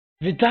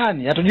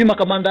vitani. Hatujui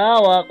makamanda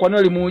hawa kwa nini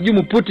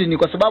walimhujumu Putin,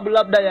 kwa sababu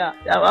labda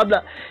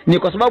labda ni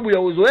kwa sababu ya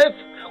uzoefu,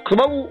 kwa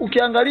sababu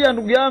ukiangalia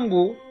ndugu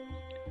yangu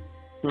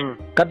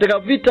katika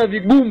vita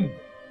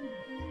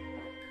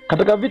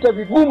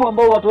vigumu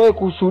ambao watu wao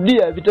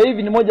kushuhudia, vita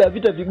hivi ni moja ya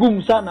vita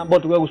vigumu sana ambao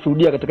tumewahi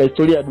kushuhudia katika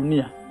historia ya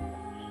dunia.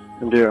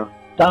 Ndio.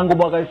 Tangu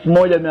mwaka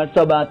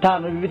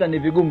 1975 hivi vita ni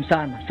vigumu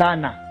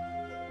sana.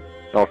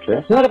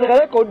 Okay. Sasa katika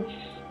records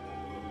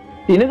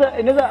inaweza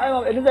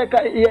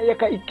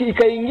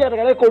ikaingia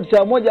katika records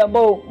ya moja ya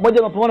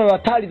mapambano ya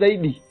hatari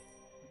zaidi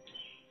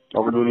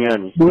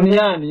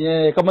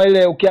duniani kama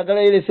ile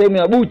ukiangalia ile sehemu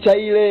ya Bucha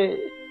ile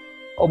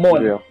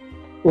Omona.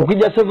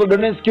 Ukija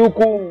Zelensk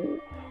huku.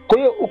 Kwa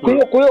hiyo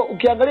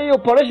ukiangalia hiyo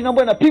operation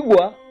ambayo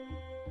inapigwa,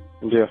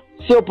 ndio,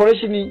 sio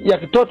operation ya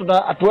kitoto, na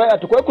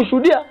hatukuwahi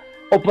kushuhudia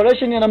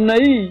operation ya namna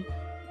hii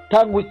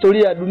tangu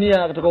historia ya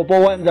dunia katika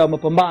uwanja wa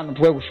mapambano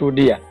tukawahi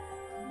kushuhudia.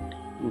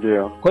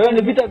 Ndio. Kwa hiyo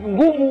ni vita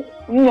ngumu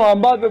mno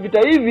ambavyo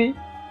vita hivi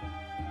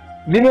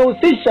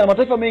vimehusisha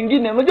mataifa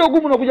mengine. Unajua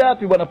ugumu unakuja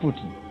wapi bwana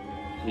Putin?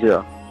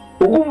 Ndio.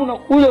 Ugumu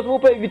unakuja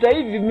sababu vita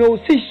hivi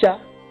vimehusisha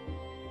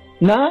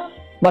na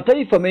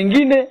mataifa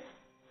mengine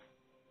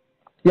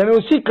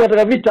yamehusika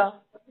katika vita.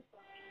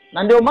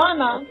 Na ndio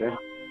maana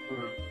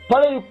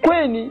pale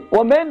Ukraine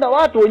wameenda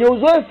watu wenye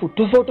uzoefu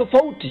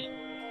tofauti.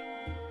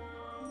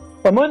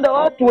 Wameenda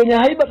watu wenye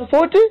haiba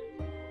tofauti.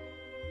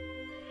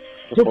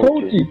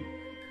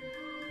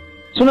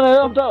 Sio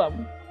naelewa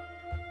mtaalamu?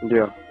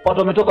 Ndio. Watu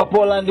wametoka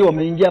Poland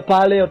wameingia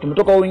pale, watu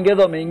wametoka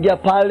Uingereza wameingia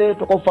pale,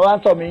 kutoka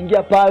Ufaransa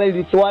wameingia pale,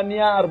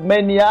 Lithuania,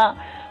 Armenia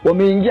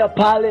wameingia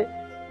pale,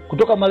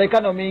 kutoka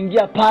Marekani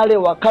wameingia pale,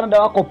 wa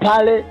Canada wako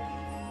pale,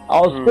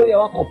 Australia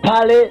wako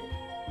pale.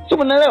 Sio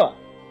unaelewa?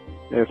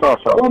 Sawa.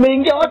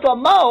 Wameingia watu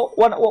ambao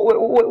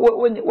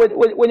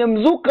wenye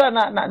mzuka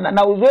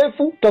na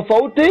uzoefu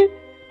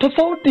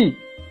tofauti.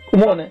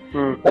 Umeona?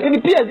 Lakini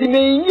pia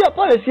zimeingia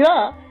pale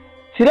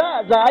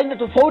silaha za aina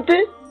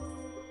tofauti.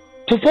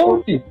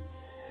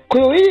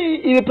 Kwa hiyo hii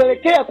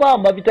ilipelekea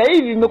kwamba vita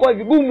hivi vimekuwa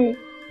vigumu.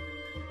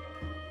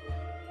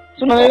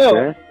 Sio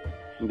unaelewa?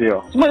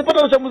 Ndio. Sema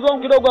nipata uchambuzi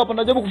wangu kidogo hapa,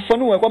 najaribu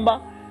kufafanua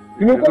kwamba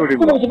vimekuwa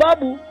vigumu kwa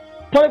sababu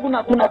pale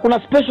kuna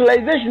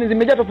specialization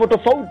zimejaa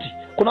tofauti.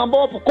 Kuna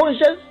ambao wapo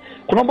conscious,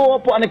 kuna ambao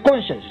wapo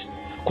unconscious.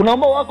 Kuna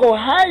ambao wako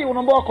high, kuna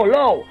ambao wako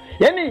low.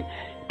 Yaani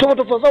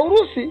tofauti za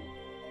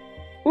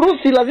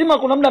Urusi lazima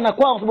kuna muda na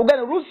kwa sababu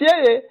gani? Urusi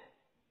yeye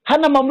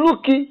hana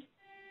mamluki.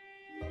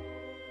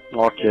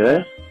 Okay.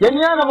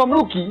 Yaani hana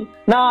mamluki,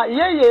 na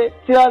yeye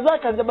silaha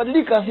zake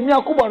zinabadilika,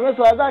 asilimia kubwa ndio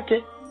silaha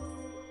zake.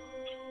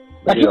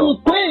 Lakini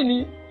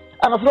Ukraine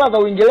ana silaha za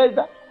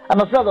Uingereza,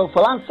 ana silaha za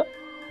Ufaransa,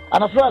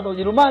 ana silaha za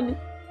Ujerumani,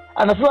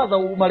 ana silaha za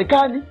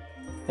Marekani,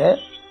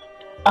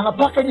 ana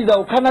package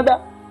za Canada,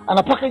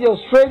 ana package ya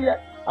Australia,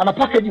 ana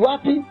package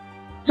wapi?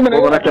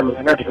 Kwa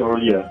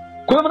teknolojia.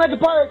 Kwa maana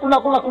pale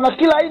kuna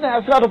kila aina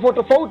ya silaha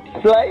tofauti.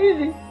 Silaha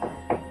hizi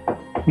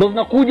ndio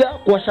zinakuja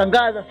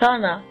kuwashangaza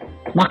sana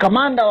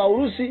makamanda wa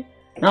Urusi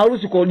na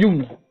Urusi kwa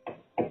ujumla.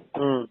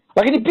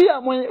 Lakini pia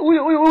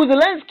huyu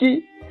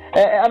Zelensk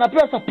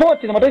anapewa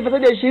support na mataifa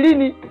zaidi ya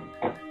 20.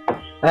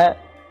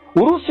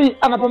 Urusi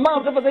anapambana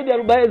na mataifa zaidi ya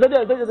 40,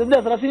 zaidi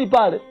ya 30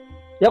 pale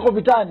yako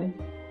vitani.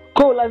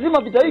 Kwa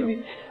lazima vita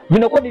hivi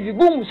vinakuwa ni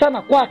vigumu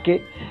sana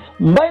kwake,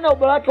 mbali na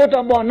ubora wake wote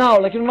ambao nao,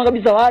 lakini unaona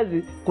kabisa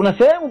wazi kuna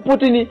sehemu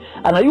Putin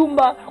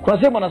anayumba, kuna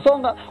sehemu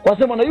anasonga, kuna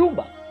sehemu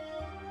anayumba.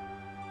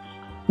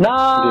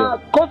 Na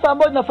kosa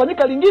ambalo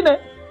linafanyika lingine,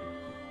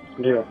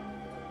 ndio,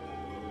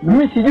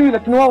 mimi sijui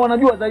lakini wao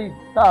wanajua zaidi.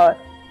 Sawa?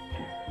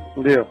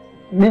 Ndio.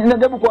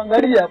 Ninajaribu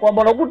kuangalia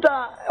kwamba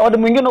unakuta watu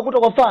mwingine unakuta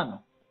kwa mfano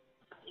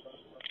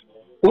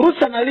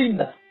Urusi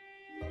analinda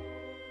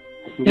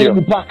ile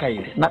mipaka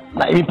ile na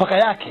mipaka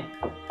yake.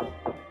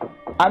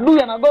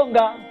 Adui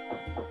anagonga.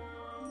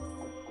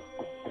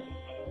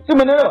 Sio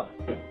umeelewa?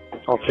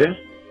 Okay.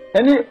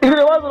 Yaani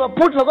ile wazo la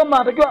Putin kwamba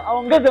anatakiwa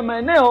aongeze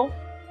maeneo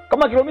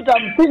kama kilomita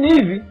 50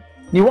 hivi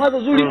ni wazo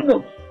zuri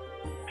mno.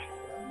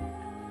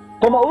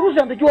 Kama Urusi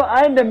anatakiwa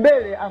aende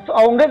mbele,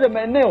 aongeze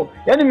maeneo,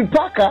 yani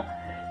mipaka,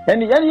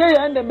 yani yeye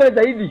aende mbele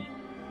zaidi.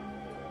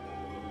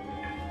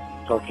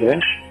 Okay.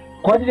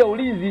 Kwa ajili ya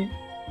ulinzi.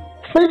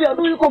 Sasa hivi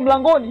adui yuko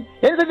mlangoni.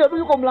 Yaani sasa hivi adui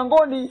yuko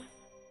mlangoni.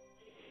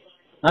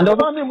 Na ndio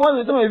maana mimi mwanzo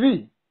nilisema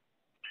hivi.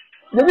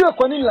 Sijajua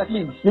kwa nini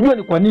lakini. Sijajua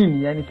ni kwa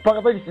nini. Yaani mpaka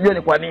sasa hivi sijajua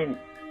ni kwa nini.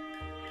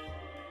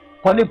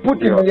 Kwani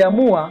Putin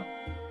aliamua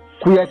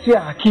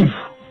kuiachia Kyiv.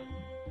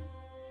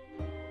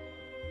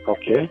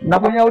 Okay. Na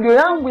kwenye audio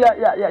yangu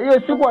ya hiyo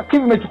siku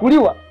Kyiv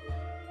imechukuliwa,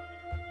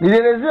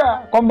 nilielezea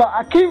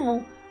kwamba Kyiv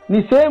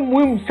ni sehemu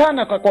muhimu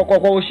sana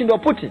kwa ushindi wa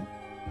Putin.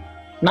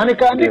 Na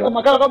nikaandika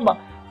makala kwamba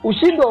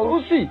ushindi wa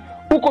Urusi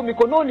uko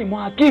mikononi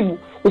mwa Kyiv,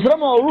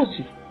 usalama wa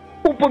Urusi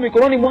upo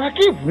mikononi mwa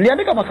Kyiv.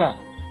 Niliandika makala.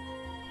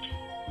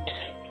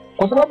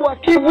 Kwa sababu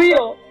Kyiv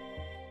hiyo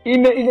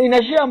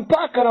inashia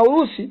mpaka na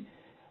Urusi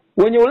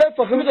wenye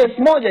urefu wa kilomita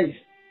 1000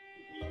 hivi.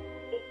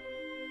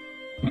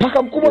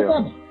 Mpaka mkubwa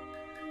sana.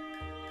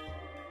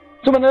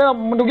 Tumeelewa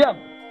ndugu yangu?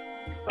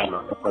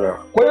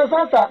 Kwa hiyo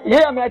sasa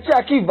yeye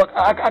ameachia Kyiv,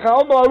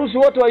 akaomba Warusi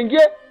wote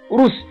waingie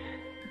Urusi.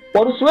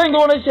 Warusi wengi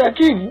wanaishi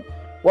Kivu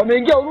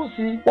wameingia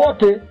Urusi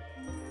wote.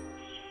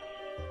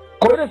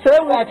 Kwa hiyo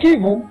sehemu ya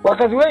Kivu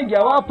wakazi wengi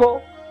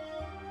hawapo.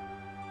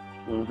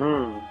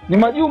 Ni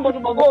majumba tu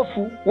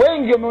magofu,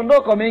 wengi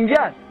wameondoka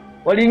wameingia.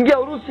 Waliingia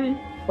Urusi,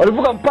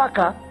 walivuka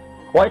mpaka,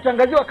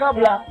 walitangaziwa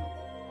kabla.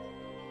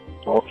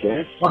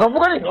 Okay.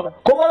 Wakavuka nini?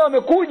 Kwa wale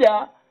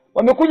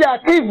wamekuja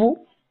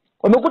Kivu,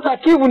 wamekuta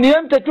Kivu ni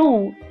empty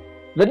tu.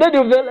 The dead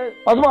of the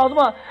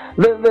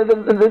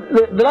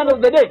land of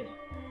the dead.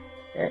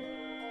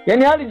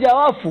 Yaani hali ya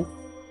wafu.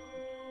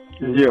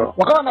 Ndio.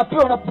 Wakawa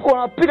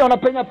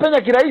wanapita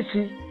penya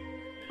kirahisi.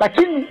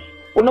 Lakini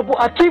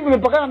unapo Kivu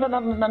imepakana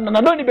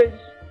na Donibase.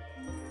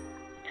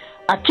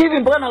 Kivu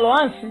imepakana na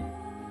Luhansk.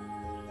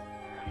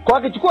 Kwa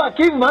akichukua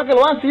Kivu maana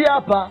Luhansk hii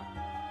hapa.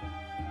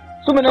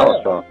 Sio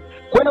umeelewa?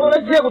 Kwenda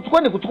wale sio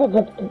kuchukua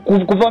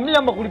kuvamia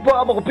ama kulipoa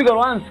ama kupiga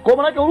Luhansk. Kwa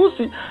maana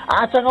Urusi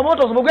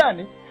changamoto sababu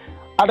gani?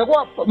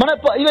 Atakuwa maana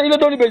ile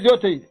Donibase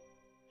yote ile.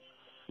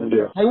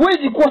 Ndio.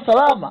 Haiwezi kuwa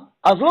salama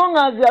as long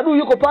as adui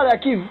yuko pale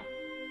Kivu.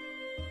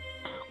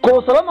 Kwa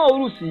usalama wa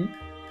Urusi,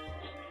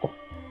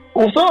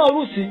 usalama wa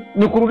Urusi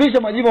ni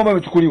kurudisha majimbo ambayo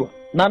yamechukuliwa.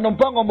 Na ndio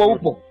mpango ambao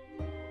upo.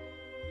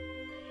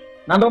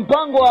 Na ndio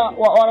mpango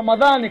wa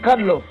Ramadhani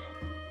Kadyrov.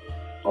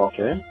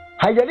 Okay.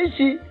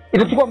 Haijalishi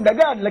itachukua muda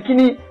gani,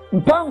 lakini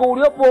mpango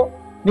uliopo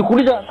ni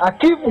kurudisha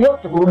Kivu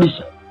yote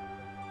kurudisha.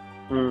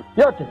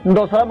 Yote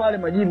ndio usalama wale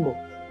majimbo.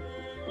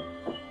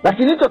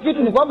 Lakini hicho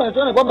kitu ni kwamba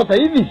tunaona kwamba sasa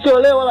hivi sio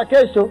leo wala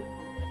kesho.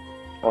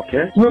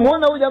 Okay.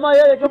 Tumemwona huyu jamaa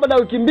yeye kwa baada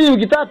ya wiki 2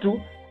 wiki 3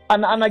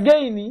 ana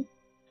gain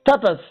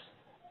status,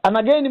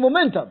 ana gain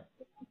momentum.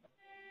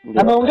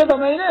 Anaongeza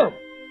maeneo.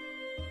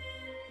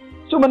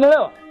 Sio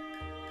umeelewa?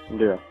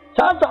 Ndio.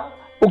 Sasa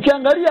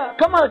ukiangalia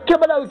kama kwa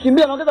baada ya wiki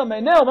 2 anaongeza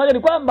maeneo, maana ni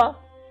kwamba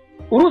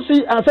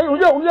Urusi anasema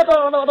unajua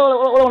kama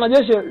wale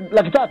wanajeshi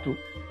 300,000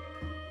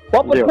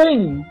 wapo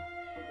training.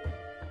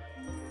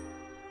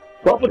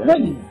 Wapo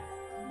training.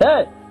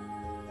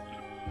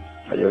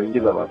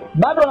 Hajaingiza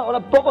bado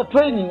wanapoko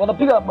training,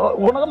 wanapiga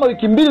kuna kama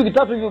wiki 2 wiki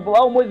 3 hivi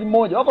au mwezi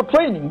mmoja wako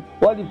training,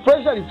 wali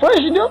refresh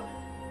ndio.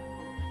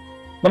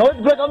 Maana wewe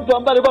kupeleka mtu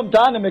ambaye alikuwa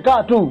mtaani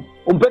amekaa tu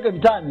umpeke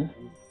vitani.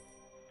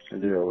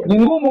 Ndio. Ni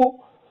ngumu,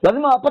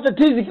 lazima apate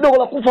tizi kidogo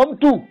la kufa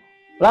mtu.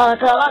 La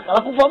haraka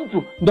la kufa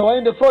mtu ndio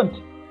waende front.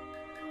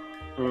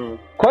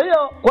 Kwa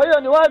hiyo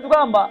ni wazi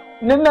kwamba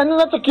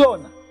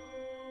ninachokiona.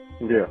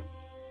 Ndio.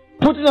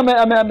 Putin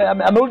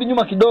amerudi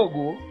nyuma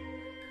kidogo.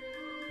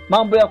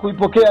 Mambo ya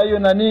kuipokea hiyo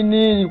na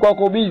nini kwa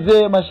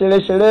kobize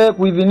masherehe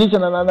kuidhinisha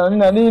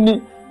na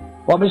nini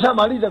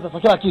wameshamaliza sasa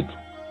kila kitu.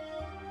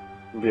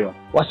 Ndio.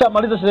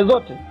 Washamaliza sherehe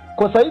zote.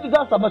 Kwa sasa hivi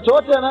sasa macho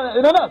yote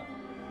yanaenda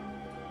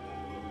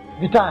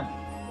vitani.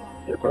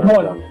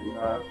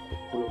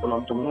 Kuna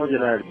mtu mmoja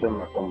naye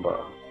alisema kwamba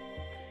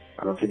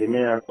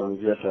anategemea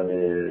kuanzia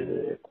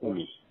tarehe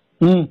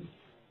 10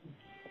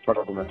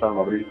 mpaka 15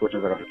 mabadiliko yote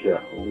yakatokea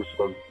Urusi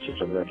kwa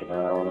chicha zake, na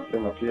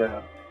wanasema pia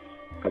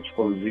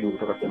kachukua mzigo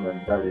kutoka sehemu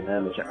mbali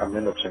naye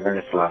ameenda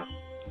kuchanganya silaha.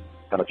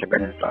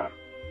 Anachanganya silaha.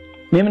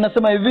 Mimi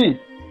nasema hivi.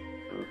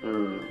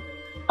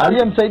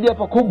 Aliyemsaidia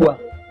pakubwa.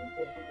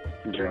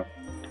 Ndio.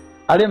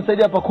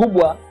 Aliyemsaidia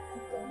pakubwa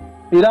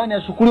Iran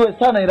ashukuriwe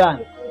sana Iran.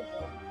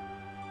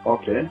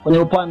 Okay. Kwenye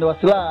upande wa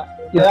silaha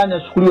Iran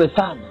ashukuriwe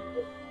sana.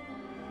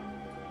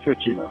 Sio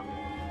China.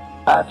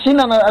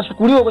 China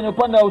ashukuriwe kwenye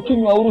upande wa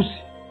uchumi wa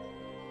Urusi.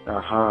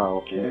 Aha,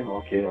 okay.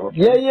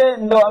 Yeye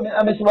ndo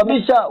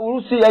amesababisha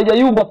Urusi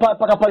haijayumba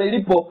paka pale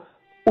ilipo.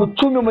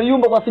 Uchumi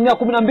umeyumba kwa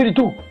 12%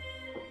 tu.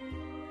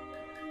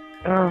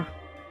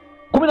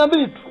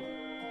 12 tu.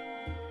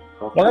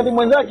 Okay. Wakati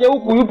mwenzake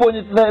huku yupo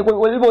kwenye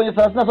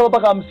 37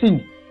 mpaka 50.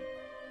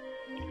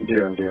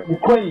 Ndio.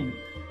 Ukraine.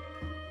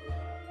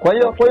 Kwa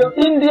hiyo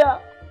India,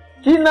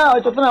 China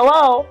walichofanya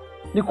wao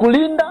ni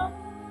kulinda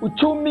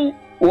uchumi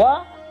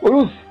wa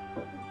Urusi.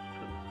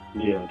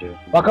 Ndio.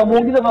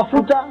 Wakamuingiza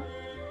mafuta,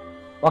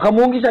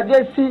 wakamuingiza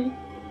gesi,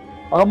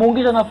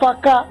 wakamuingiza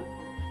nafaka,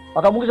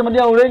 wakamuingiza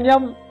madini ya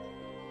uranium,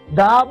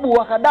 dhahabu,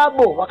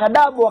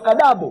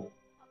 wakadabo.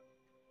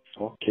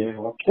 Okay.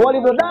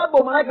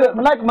 Walidabo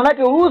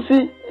manake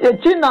Urusi,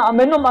 China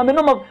amenoma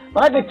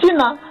manake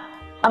China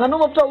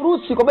ananoma mafuta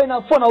Urusi kwa bei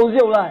nafuu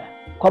anauzia Ulaya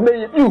kwa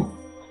bei juu.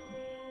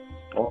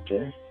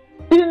 Okay.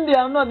 India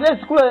ananunua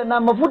gesi kule na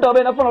mafuta kwa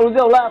bei nafuu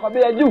anauzia Ulaya kwa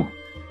bei juu.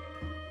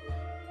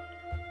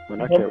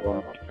 Manake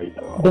wana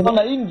faida. Ndio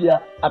maana India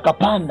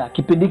akapanda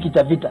kipindi hiki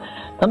cha vita.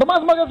 Na ndio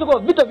maana sema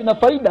vita vina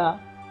faida.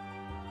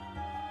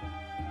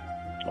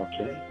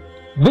 Okay.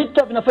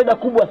 Vita vina faida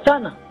kubwa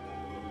sana.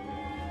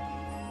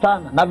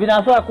 Na vina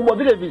hasara kubwa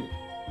vile vile.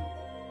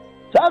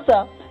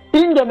 Sasa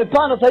India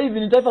imepanda sasa hivi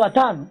ni taifa la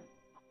 5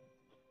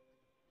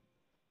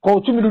 kwa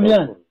uchumi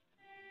duniani.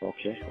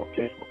 Okay.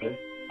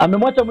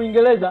 Amemwacha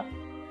Muingereza,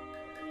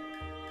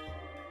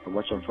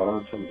 amemwacha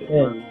Mfaransa,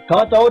 Mjerumani.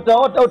 Kawacha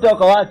wote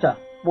wakawaacha.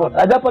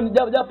 Japani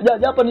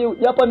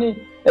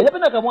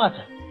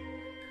akamwacha.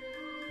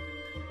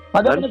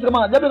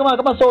 Japani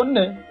kama so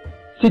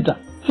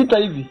 6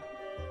 hivi.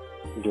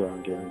 Ndio.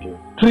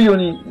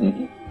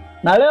 Trilioni.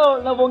 Na leo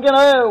ninavyoongea na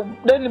wewe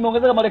deni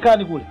limeongezeka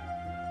Marekani kule.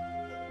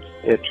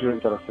 trilioni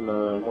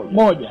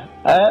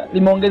 31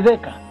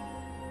 limeongezeka.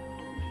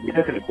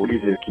 Nitaka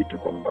nikuulize kitu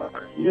kwamba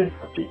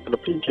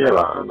print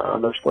hela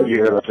anachukua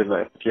hela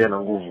tena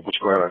nguvu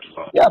kuchukua hela tu.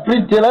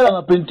 Hela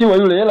anaprintiwa,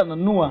 yule hela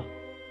ananunua.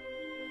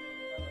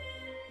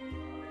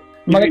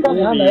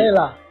 Marekani hana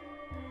hela.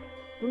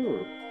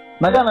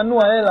 Marekani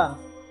ananunua hela.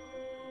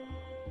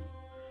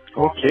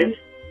 Okay.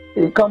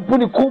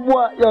 Kampuni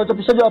kubwa ya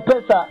uchapishaji wa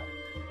pesa,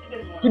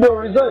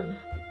 Federal Reserve,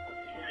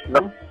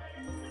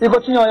 iko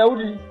chini ya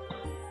Wayahudi.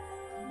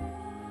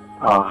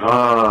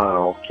 Aha,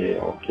 okay.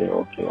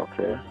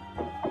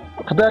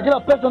 Katika kila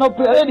pesa na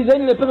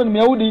design ile pesa ni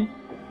Myahudi.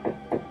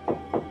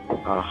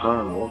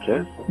 Aha, okay.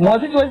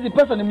 Mwasisi wa hizi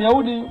pesa ni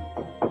Myahudi.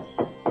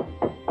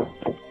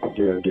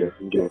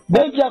 Ndio.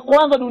 Benki ya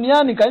kwanza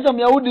duniani kaanza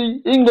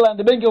Myahudi,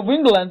 England, Bank of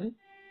England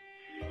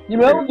ni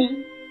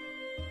Myahudi.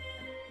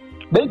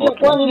 Benki ya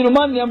kwanza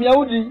Ujerumani ni ya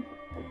Myahudi.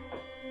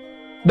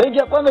 Benki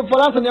ya kwanza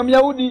Ufaransa ni ya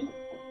Myahudi.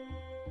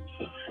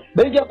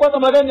 Benki ya kwanza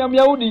Marekani ni ya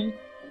Myahudi.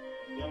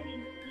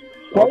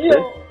 Kwa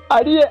hiyo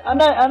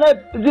anaye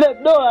zile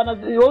dola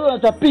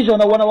wanachapisha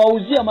na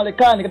wanawauzia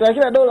Marekani. Katika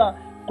kila dola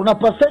kuna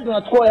percent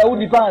wanachukua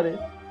Wayahudi pale.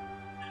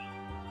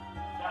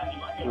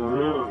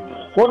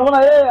 Kwa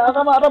unaona yeye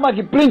hata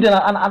kiprint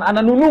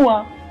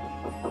ananunua.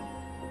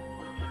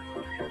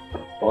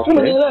 Okay.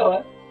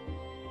 Unaelewa?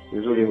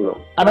 Vizuri mno.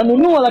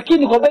 Ananunua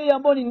lakini kwa bei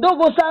ambayo ni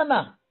ndogo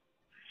sana.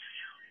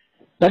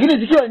 Lakini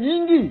zikiwa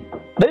nyingi,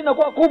 bei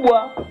inakuwa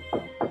kubwa.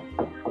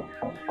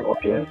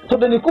 Okay. So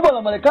deni kubwa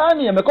la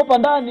Marekani amekopa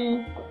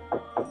ndani.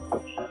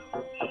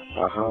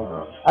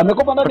 Aha.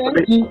 Amekopa ndani ya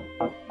nchi.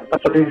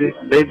 Sasa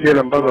hizi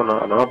hela ambazo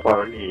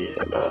anawapa ni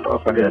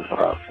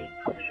sarafu.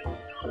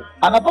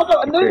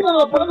 Anapata ndio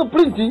anapata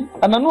print,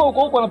 ananua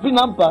huko anaprint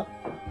nampa.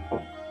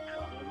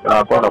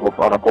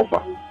 Kwa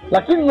anakopa.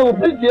 Lakini ndio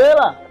print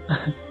hela.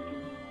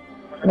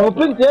 Na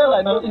print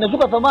hela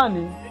inashuka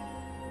thamani.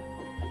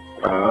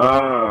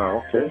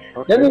 Okay.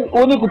 Yaani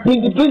uni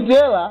kuprint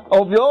hela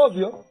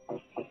ovyo.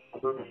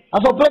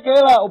 Sasa upeleke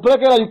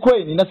hela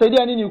Ukraine,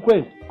 inasaidia nini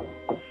Ukraine?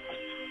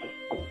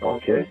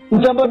 Okay.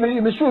 Nchi ambayo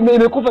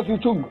imekufa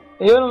kiuchumi.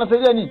 Hiyo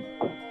inasaidia nini?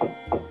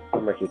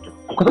 Kama kitu.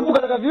 Kwa sababu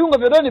katika viungo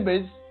vya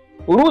Donbas,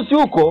 Urusi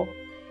huko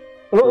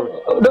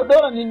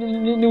dola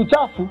ni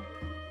uchafu.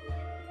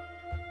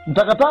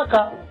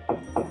 Mtakataka.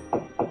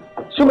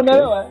 Sio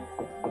umeelewa?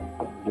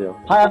 Ndio.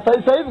 Haya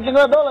sasa hivi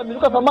kinga dola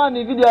imeshuka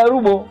thamani dhidi ya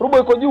rubo. Rubo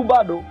iko juu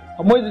bado.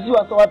 Mwezi si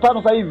wa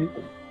 5 sasa hivi.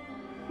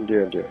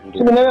 Ndio.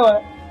 Sio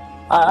umeelewa?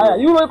 Haya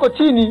euro iko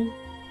chini.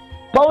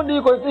 Pound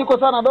iko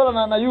sana,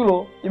 dola na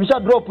euro imesha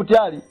drop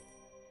tayari.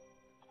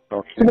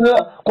 Okay.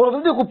 Kwa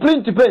sababu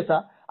kuprint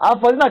pesa,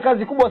 alafu hazina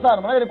kazi kubwa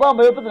sana. Maana ni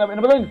kwamba hiyo pesa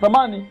inabaki ni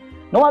thamani.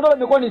 Na maana dola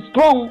imekuwa ni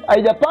strong,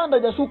 haijapanda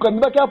haijashuka,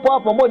 imebaki hapo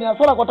ambapo ni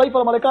hasara kwa taifa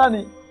la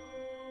Marekani.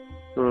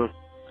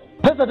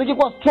 Pesa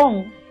ikikuwa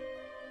strong,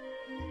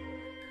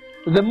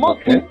 the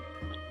most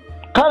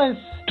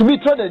currency to be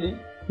traded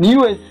ni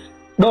US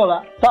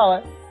dollar,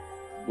 sawa?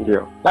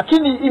 Ndio.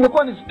 Lakini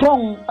imekuwa ni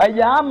strong,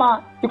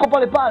 haijahama, iko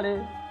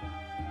pale.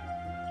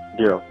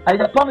 Ndio.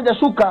 Haijapanda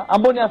haijashuka,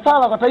 ambapo ni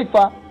hasara kwa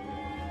taifa.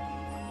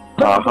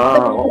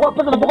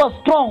 Pesa inapokuwa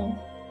strong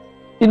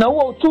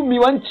inaua uchumi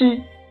wa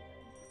nchi.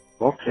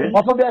 Okay.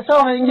 Wafanyabiashara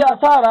wanaingia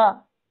hasara.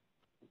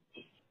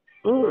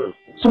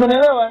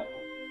 Umeelewa?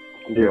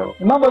 Ndio.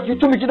 Mambo ya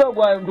kiuchumi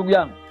kidogo hayo ndugu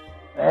yangu.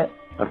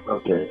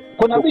 Okay.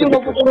 Kuna bidii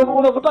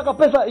unapotaka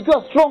pesa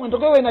ikiwa strong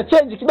inatokea ina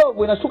change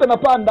kidogo, inashuka na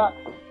panda.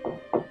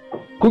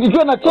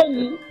 Kukiwa na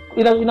change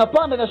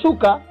inapanda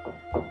inashuka.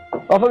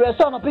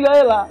 Wafanyabiashara wanapiga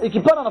hela,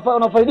 ikipanda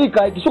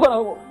wanafaidika, ikishuka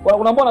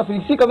unaambia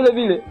wanafilisika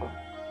vile.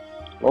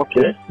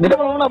 Okay. Ni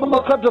kama unaona mambo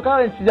ya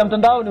cryptocurrency ya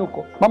mtandaoni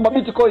huko. Mambo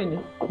Bitcoin,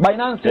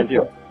 Binance.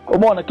 Ndio.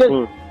 Umeona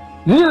kesho.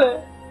 Zile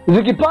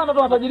zikipanda watu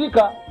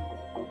wanatajirika.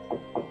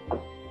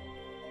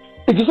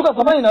 Ikishuka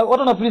thamani watu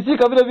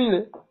wanafilisika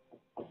vile.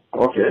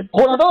 Okay.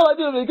 Kuna dola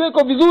vile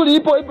iko vizuri,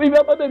 ipo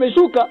bado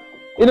imeshuka,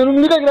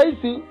 inanunulika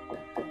kirahisi.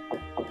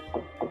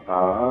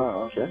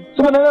 Okay.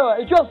 Sio unaelewa?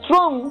 Ikiwa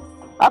strong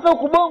hata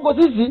huko Bongo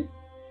sisi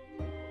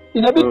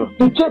inabidi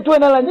tuwe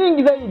na hela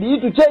nyingi zaidi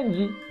ili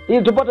tuchange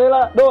ili tupate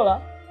hela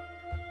dola.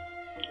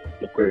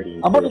 Ni kweli.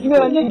 Ambapo tukiwa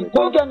hela nyingi,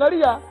 kwa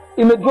ukiangalia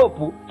imedrop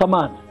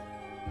thamani.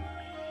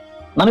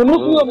 Na ni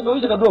nusu hiyo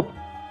imekwisha ka drop.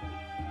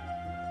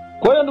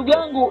 Kwa hiyo ndugu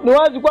yangu ni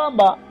wazi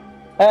kwamba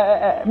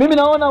mimi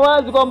naona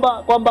wazi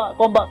kwamba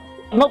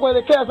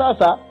tunakoelekea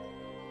sasa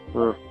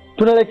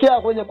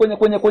tunaelekea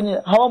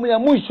kwenye awamu ya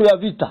mwisho ya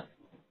vita.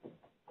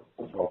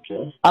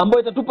 Okay.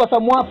 Ambayo itatupa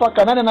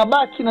samwafaka nani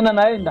anabaki na nani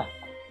anaenda.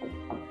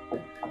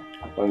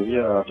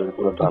 Kuanzia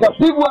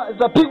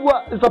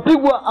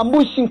Itapigwa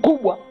ambushi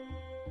kubwa.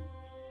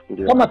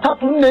 Ndio. Kama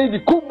 3-4 hivi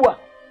kubwa.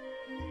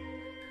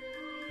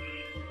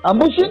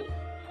 Ambushi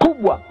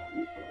kubwa.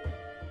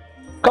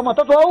 Kama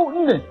 3 au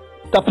 4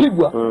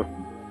 tapigwa.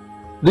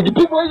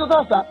 Zikipigwa hizo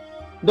sasa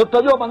ndio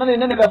tutajua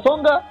nani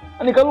kasonga,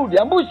 nani karudi.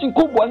 Ambushi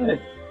kubwa 4.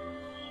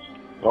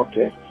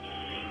 Okay.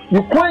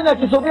 Ukraine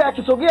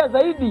akisogea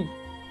zaidi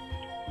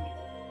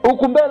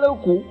huku mbele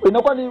huku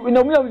inakuwa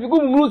inaumia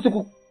vigumu Urusi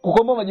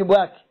kukomboa majimbo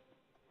yake.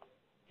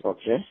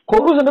 Okay. Kwa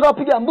Urusi ndio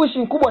kupiga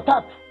ambushi kubwa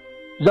 3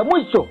 za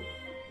mwisho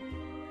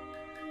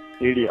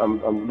ili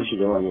ambushi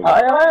jamani.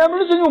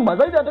 Amrudishe nyuma,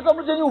 zaidi anataka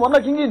amrudishe nyuma, hamna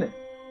kingine.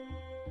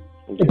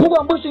 Upiga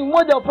ambushi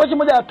mmoja, operation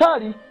moja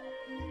hatari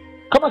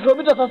kama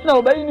kilomita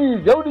 30-40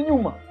 hivi, rudi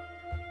nyuma.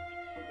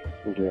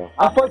 Ndio.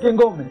 Afuate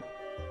ngome.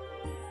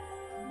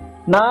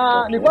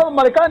 Na ni kwamba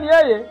Marekani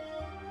yeye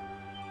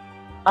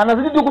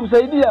anazidi tu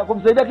kumsaidia,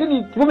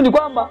 lakini kifupi ni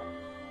kwamba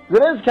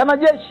Zelensk hana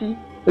jeshi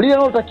lile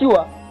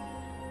linalotakiwa.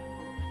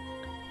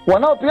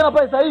 Wanaopigana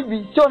pale sasa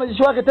hivi sio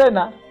wanajeshi wake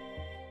tena,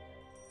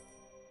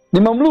 ni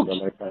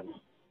mamluki.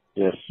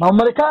 Yes. Na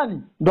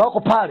Marekani ndio wako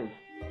pale.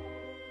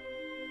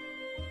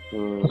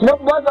 Kwa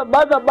sababu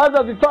baadhi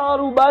ya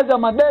vifaru, baadhi ya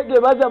madege,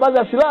 baadhi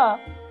ya silaha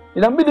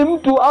inabidi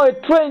mtu awe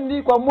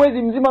trained kwa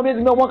mwezi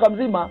mzima, mwaka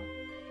mzima.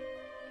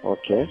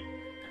 Okay.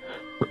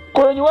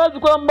 Kwa hiyo ni wazi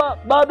kwamba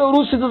bado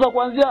Urusi sasa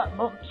kuanzia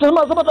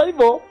sema hata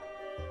hivyo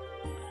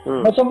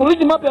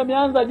mashambulizi mapya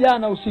yameanza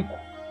jana usiku.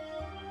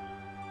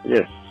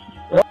 Yes.